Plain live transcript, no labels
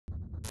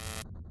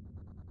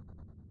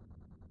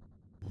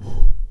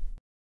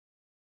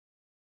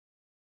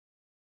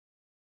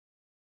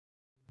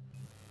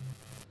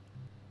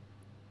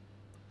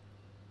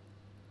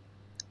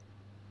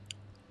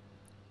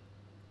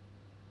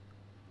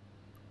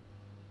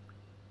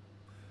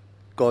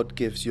God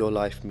gives your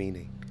life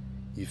meaning.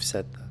 You've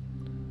said that.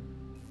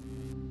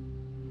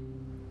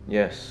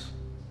 Yes.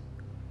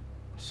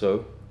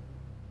 So?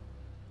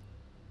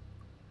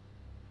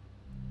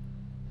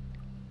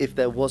 If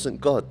there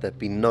wasn't God, there'd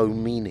be no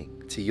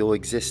meaning to your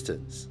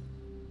existence.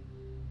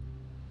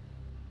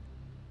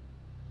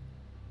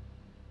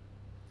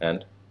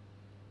 And?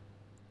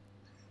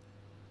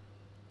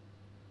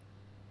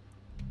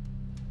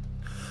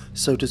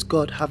 So does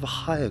God have a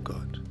higher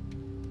God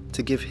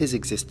to give his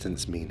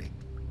existence meaning?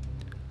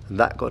 And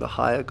that got a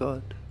higher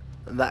God?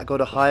 And that got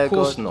a higher God?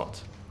 Of course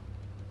not.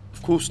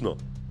 Of course not.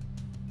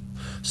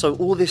 So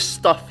all this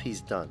stuff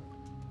he's done,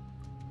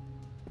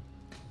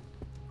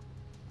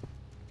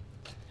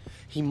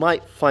 he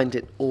might find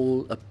it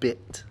all a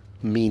bit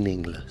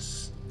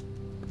meaningless.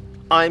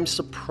 I'm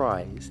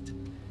surprised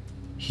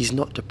he's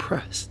not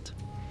depressed.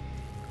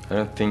 I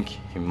don't think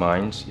he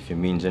minds if it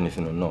means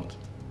anything or not.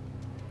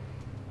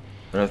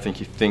 I don't think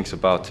he thinks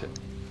about it.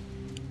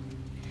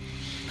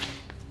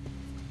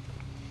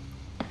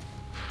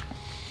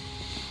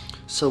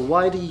 So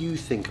why do you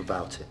think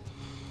about it?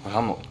 Well,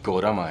 I'm not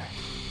God, am I?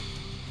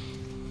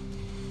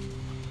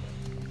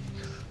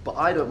 But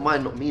I don't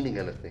mind not meaning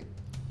anything.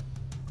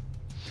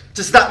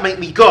 Does that make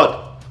me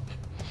God?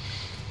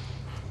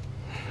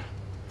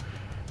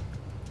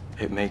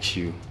 It makes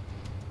you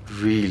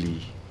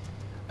really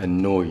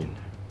annoying.